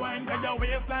 you a wine, 'cause your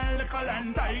waistline little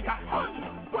and tight.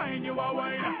 Wine you a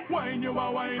wine, wine you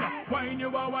a wine, wine you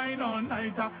a wine all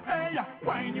night. Hey,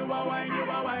 wine you a wine, you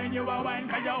a wine, you a wine,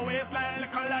 'cause your waistline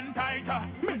little and tight.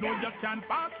 Me know you can't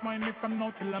pass mine me from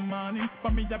now till the morning,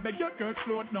 but me I beg your girl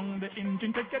slow down the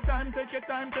engine. Take your time, take your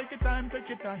time, take your time, take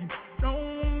your time.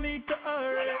 No need to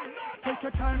hurry. Take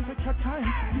your time,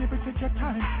 baby, take your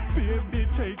time. Baby,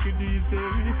 take it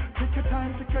easy. Take your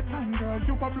time, girl,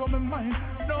 you a blow my mind.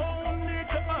 No need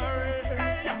to hurry.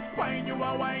 Hey, wine you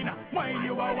a wine, wine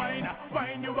you a wine,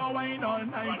 wine you a wine all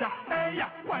night. Hey,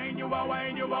 wine you a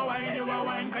wine, you a wine, you a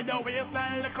wine, 'cause your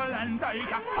waistline little and tight.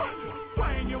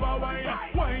 Wine you a wine,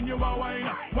 wine you a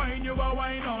wine, wine you a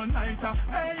wine all night.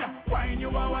 Hey, wine you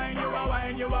a wine, you a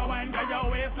wine, you a wine, 'cause your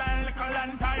waistline little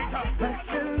and tight.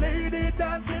 Sexy lady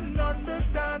dancing on the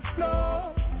dance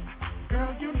floor.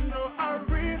 Girl, you know I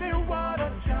really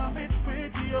wanna jam it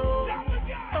with you.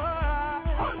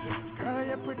 Girl,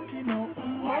 you're pretty, no,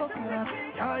 oh, class.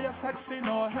 Yeah, you're sexy,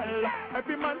 no, hell.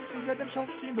 Every man see you, them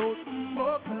shouting, no,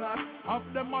 oh, class.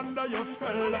 Have them under your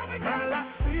spell. Girl, I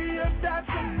see you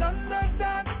dancing on the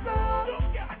dance floor.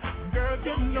 Girl,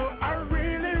 you know I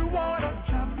really wanna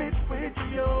jam it with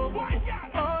you.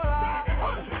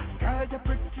 Girl, you're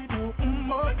pretty, no,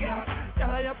 oh, class.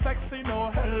 Yeah, you're sexy,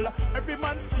 no, hell. Every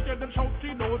man see you, them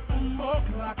shouting, no, oh,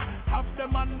 class. Have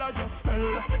them under your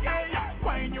spell. Hey,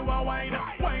 wine you a wine,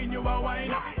 wine you a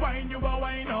wine, wine you a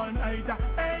wine all night.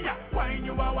 Hey, wine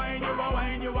you a wine, you a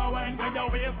wine, you a wine, 'cause your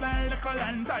waistline little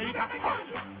and tight.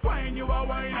 Wine you a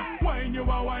wine, wine you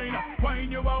a wine,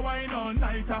 wine you a wine all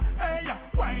night. Hey,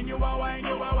 wine you a wine,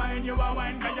 you a wine, you a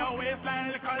wine, 'cause your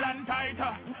waistline little and tight.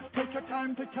 Take your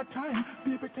time,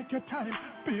 baby, take your time.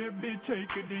 Baby,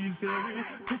 take it easy.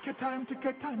 Take your time,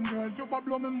 girl, you a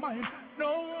blow my mind.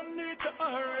 No need to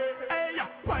hurry. Hey,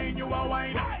 wine you a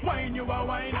wine, wine you a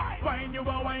wine, wine you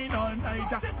a wine all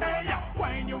night. Hey,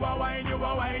 wine you a wine, you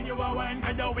a wine, you a wine,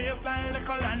 'cause your waistline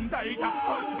little and tight.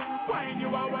 Wine you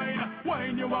a wine,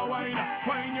 wine you a wine,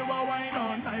 wine you a wine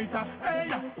all night.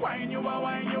 Hey, wine you a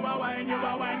wine, you a wine, you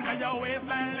a wine, 'cause your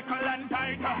waistline little and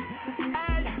tight.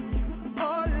 Hey,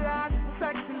 oh Lord,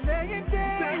 sexy lady,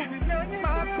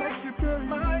 my sexy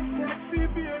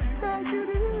baby, take it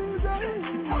easy.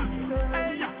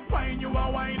 Hey, wine you a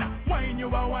wine, wine you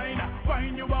a wine,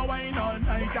 wine you a wine all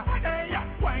night. Hey,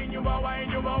 wine you a wine,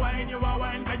 you a wine, you a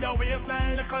wine, 'cause your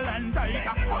waistline little and tight.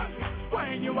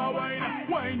 Wine you a wine,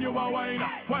 wine you a wine,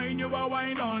 wine you a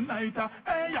wine all night.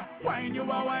 Hey, wine you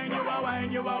a wine, you a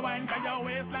wine, you a wine, 'cause your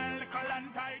waistline little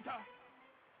and tight.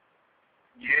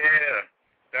 Yeah,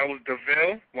 that was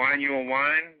DeVille, Wine You a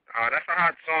Wine. That's a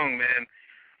hot song, man.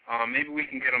 Maybe we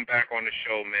can get him back on the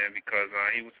show, man, because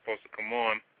he was supposed to come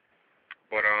on,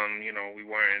 but you know, we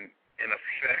weren't in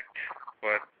effect.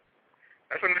 But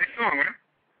that's a nice song, man.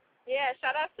 Yeah,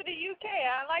 shout out to the UK.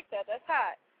 I like that. That's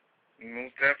hot.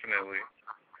 Most definitely.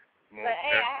 But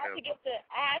hey, I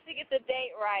have to get the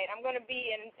date right. I'm gonna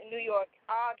be in New York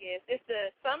August. It's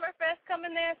the Summerfest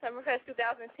coming there, Summerfest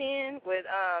 2010 with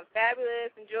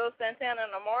Fabulous and Jules Santana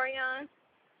and Amorion.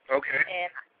 Okay.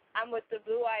 And I'm with the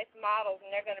Blue Ice Models,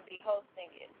 and they're gonna be hosting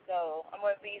it. So I'm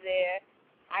gonna be there.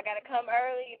 I gotta come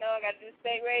early, you know. I gotta do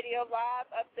SPATE Radio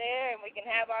live up there, and we can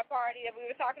have our party that we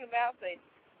were talking about. So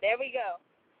there we go.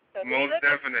 So most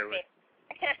definitely.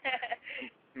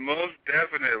 Most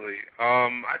definitely.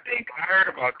 I think I heard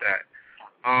about that.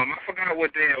 I forgot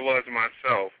what day it was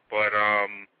myself, but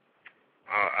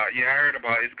yeah, I heard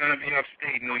about it. It's gonna be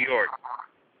upstate New York.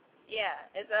 Yeah,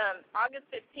 it's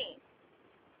August 15th.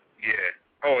 Yeah.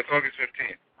 Oh, it's August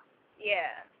 15th.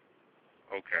 Yeah.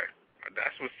 Okay.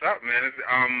 That's what's up, man. It's,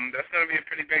 that's gonna be a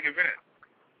pretty big event.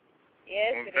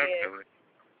 Yes, most it definitely. is.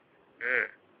 Yeah.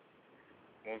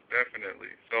 Most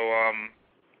definitely. So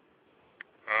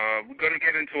we're gonna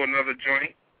get into another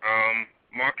joint.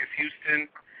 Marcus Houston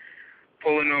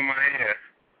pulling on my hair,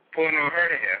 pulling on her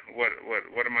hair. What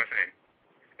am I saying?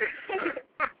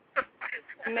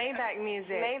 Maybach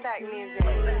music. Maybach music.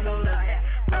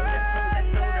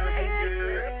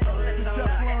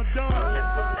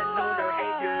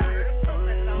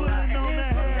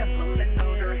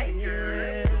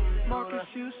 Marcus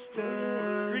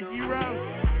Houston.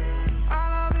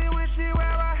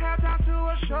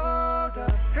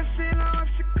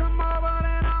 she come over,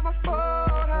 then I'ma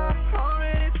fold her.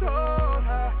 Already told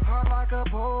her, hard like a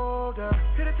boulder.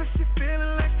 Hit it till she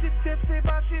feeling like she tipsy,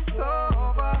 but she's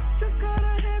sober. Just got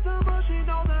her hands up, but she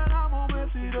know that I'm gon' mess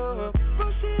it up.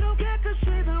 But she don't care 'cause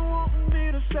she been wanting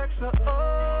me to sex her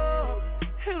up.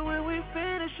 And when we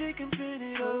finish, she can pin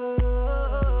it up.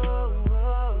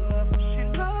 She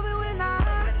love it when I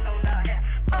she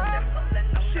loves when I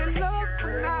she loves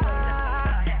when I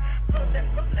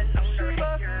she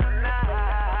loves when I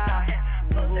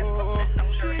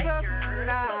she loves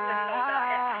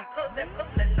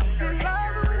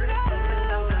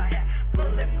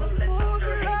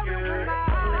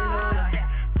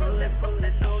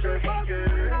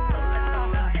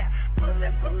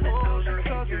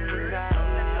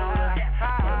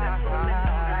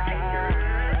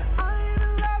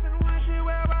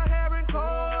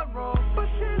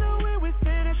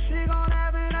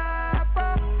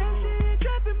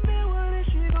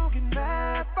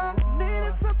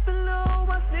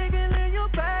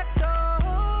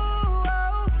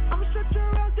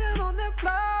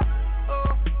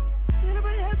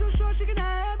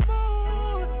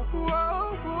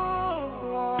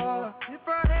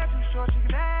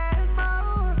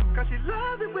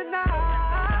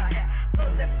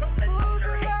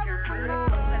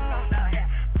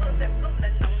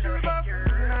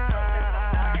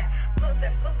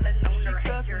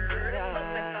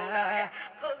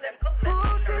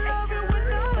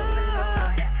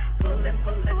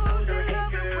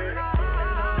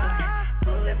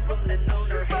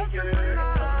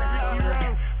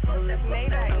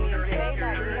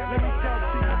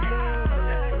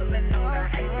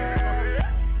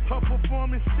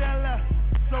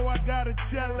so I gotta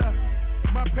tell her.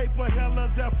 My paper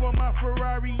hella, therefore my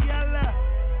Ferrari yella.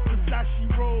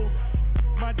 Versace rolls,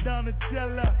 my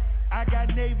Donatella. I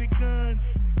got Navy guns,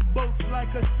 boats like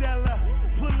a seller.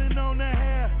 Pulling on her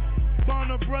hair,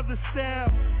 Bonner Brother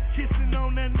style. Kissing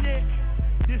on her neck,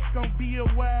 this gon' be a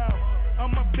while.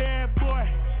 I'm a bad boy,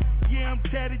 yeah I'm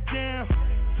tatted down.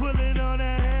 Pulling on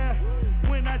her hair,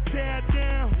 when I tear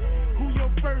down. Who your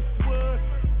first was,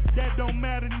 that don't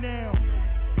matter now.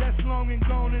 That's long and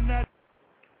gone and I...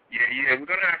 Yeah, we're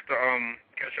gonna have to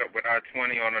catch up with our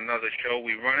 20 on another show.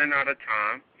 We're running out of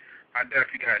time. I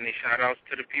definitely got any shout outs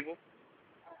to the people?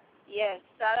 Yes,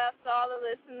 shout outs to all the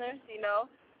listeners. You know,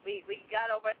 we got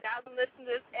over 1,000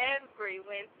 listeners every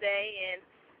Wednesday, and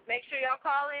make sure y'all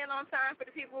call in on time for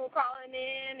the people who are calling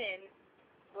in, and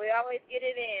we always get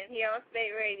it in here on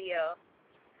SPATE Radio.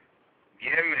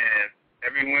 Yeah, man.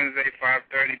 Every Wednesday,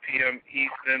 5:30 p.m.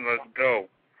 Eastern. Let's go.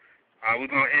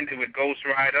 We're going to end it with Ghost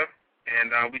Rider,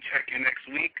 and we check you next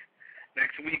week.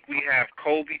 Next week we have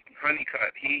Kobe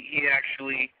Honeycutt. He has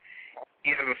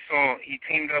a song. He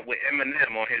teamed up with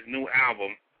Eminem on his new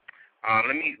album.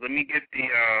 Let me get the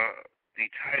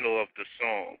title of the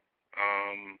song.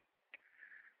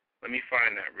 Let me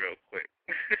find that real quick.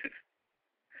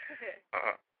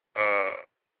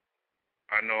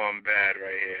 I know I'm bad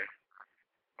right here.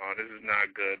 This is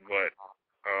not good, but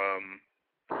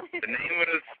the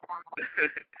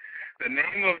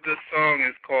name of the song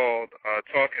is called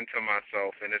 "Talking to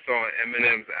Myself," and it's on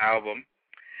Eminem's album.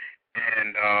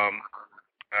 And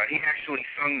he actually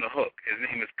sung the hook. His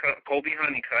name is Kobe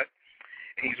Honeycutt.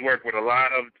 And he's worked with a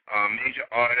lot of major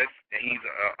artists, and he's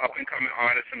an up-and-coming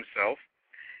artist himself.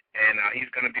 And he's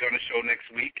going to be on the show next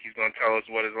week. He's going to tell us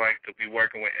what it's like to be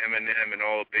working with Eminem and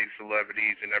all the big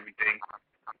celebrities and everything.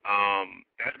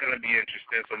 That's going to be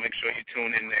interesting, so make sure you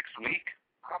tune in next week.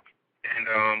 And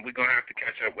we're going to have to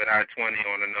catch up with I-20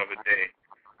 on another day.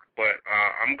 But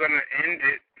I'm going to end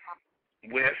it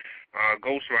with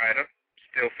Ghost Rider,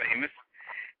 Still Famous.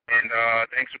 And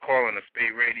thanks for calling us,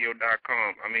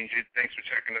 SPATERadio.com. Thanks for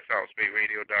checking us out,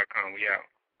 SPATERadio.com. We out.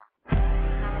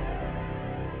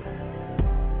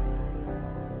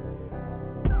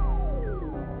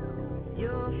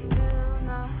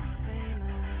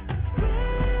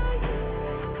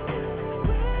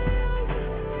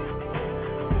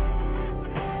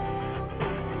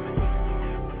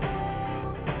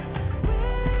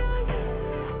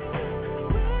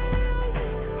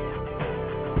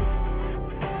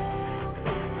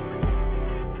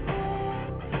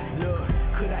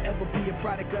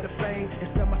 Product of the fame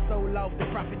and sell my soul roll off the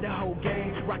profit, the whole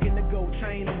game. Rocking the gold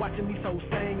chain, I'm watching these souls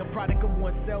sing. A product of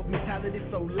oneself, mentality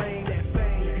so lame. That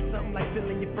fame, it's something like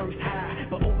feeling your first high.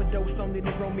 But overdose on it,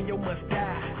 the Romeo must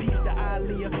die. Peace to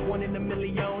Aaliyah, 1 in a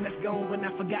million. That's gone when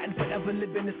I forgotten, forever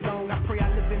live in the song. I pray I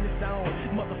live in the zone.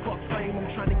 Motherfuck fame, I'm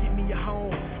trying to get me a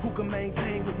home. Who can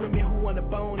maintain with women who want a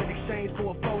bone in exchange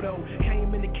for a photo?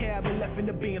 Came in the cab and left in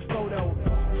the Benz photo.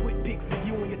 Sweet pics of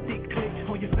you and your thick click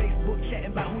on your Facebook,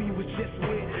 chatting about who you was just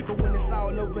with. But when it's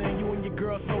all over and you and your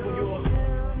girl sober, you're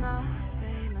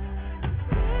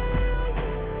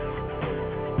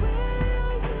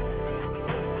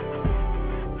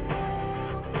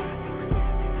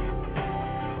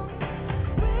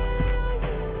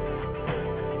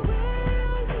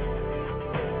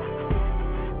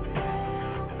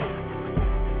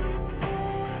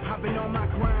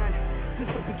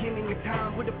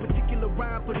time with a particular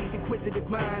rhyme for these inquisitive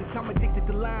minds. I'm addicted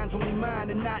to lines, only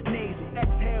mine and not nasal.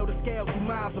 Exhale the scale through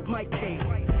miles of mic cable.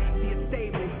 See it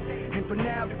stable. And for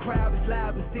now the crowd is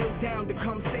loud and still down to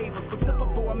come save us. But slip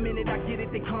up for a minute, I get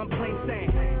it, they complain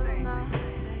saying,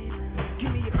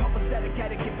 give me a couple set, I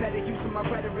gotta get better using my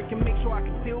rhetoric and make sure I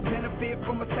can still benefit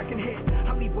from a second hit.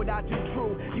 I leave what I do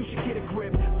true, you should get a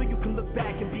grip so you can look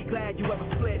back and be glad you ever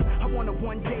split. I wanna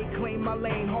one day claim my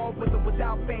lane, hard with or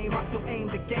without fame. I still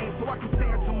aim the game so I can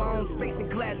stare into my own space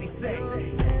and gladly say,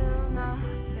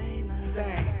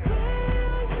 thanks.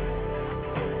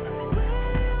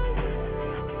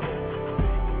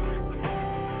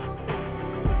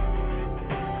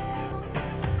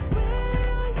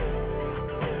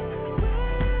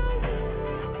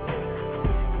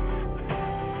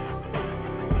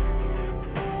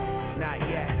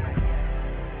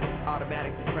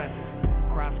 Automatic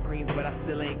depressors, cross screens, but I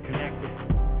still ain't connected.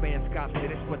 Fans cops say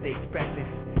that's what they expected.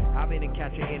 I've been in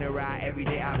catch in a ride every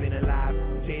day I've been alive.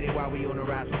 Jaded while we on the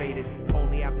rise, faded.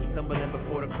 Only after stumbling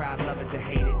before the crowd loving to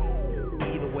hate it.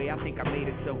 Either way, I think I made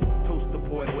it so. Toast the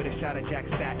boy with a shot of Jack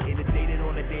Stat. Inundated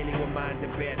on the daily with minds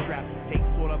and bad traps. Takes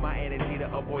all of my energy to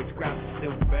avoid scraps,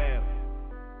 still fail.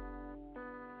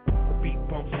 Beat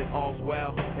bumps and all's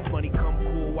well. If money come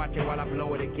cool, watch it while I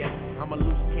blow it again. I'm a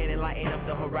loose cannon lighting up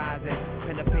the horizon.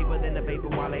 Pen the paper, then the vapor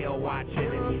while they all watch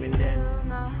it. And even then